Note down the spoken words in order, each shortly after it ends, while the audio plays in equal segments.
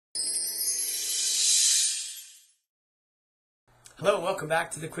Hello, welcome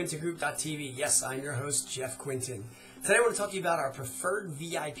back to the QuintinGroup.tv. Yes, I'm your host, Jeff Quintin. Today I want to talk to you about our preferred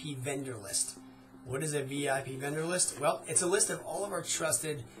VIP vendor list. What is a VIP vendor list? Well, it's a list of all of our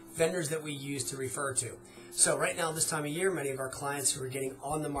trusted vendors that we use to refer to. So right now, this time of year, many of our clients who are getting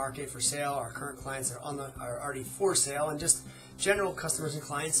on the market for sale, our current clients are already for sale, and just general customers and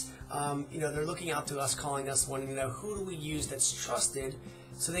clients, they're looking out to us, calling us, wanting to know who do we use that's trusted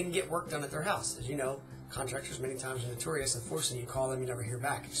so they can get work done at their house. As you know, contractors many times are notorious. Unfortunately, you call them, you never hear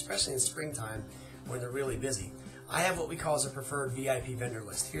back, especially in springtime when they're really busy. I have what we call as a preferred VIP vendor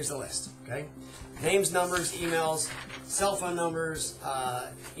list. Here's the list, okay? Names, numbers, emails, cell phone numbers,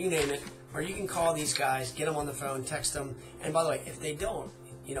 you name it. Or you can call these guys, get them on the phone, text them. And by the way, if they don't,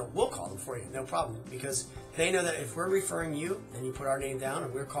 we'll call them for you, no problem. Because they know that if we're referring you and you put our name down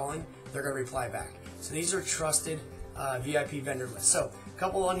and we're calling, they're going to reply back. So these are trusted VIP vendor lists. So a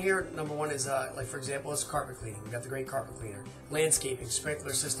couple on here. Number one is, like for example, it's carpet cleaning. We got the great carpet cleaner. Landscaping,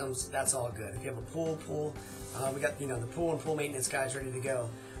 sprinkler systems, that's all good. If you have a pool, we got the pool and pool maintenance guys ready to go.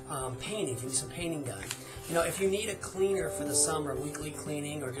 Painting, if you need some painting done. If you need a cleaner for the summer, weekly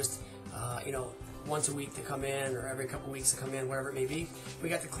cleaning, or just once a week to come in, or every couple weeks to come in, whatever it may be, we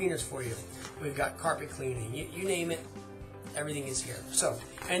got the cleaners for you. We've got carpet cleaning. You name it, everything is here. So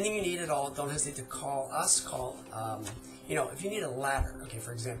anything you need at all, don't hesitate to call us. If you need a ladder, okay,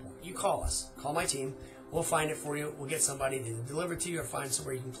 for example, you call us, call my team. We'll find it for you. We'll get somebody to deliver it to you, or find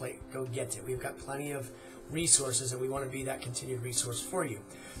somewhere you can go get it. We've got plenty of resources, and we want to be that continued resource for you.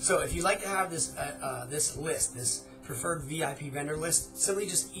 So if you'd like to have this this list, this preferred VIP vendor list, simply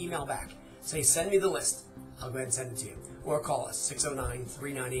just email back. Say, send me the list. I'll go ahead and send it to you. Or call us,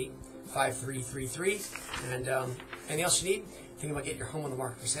 609-398-5333. And anything else you need, thinking about getting your home on the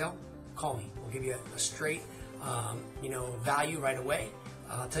market for sale, call me. We'll give you a straight value right away.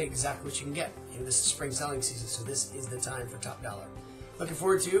 I'll tell you exactly what you can get. This is spring selling season, so this is the time for top dollar. Looking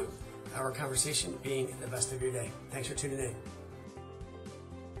forward to our conversation being the best of your day. Thanks for tuning in.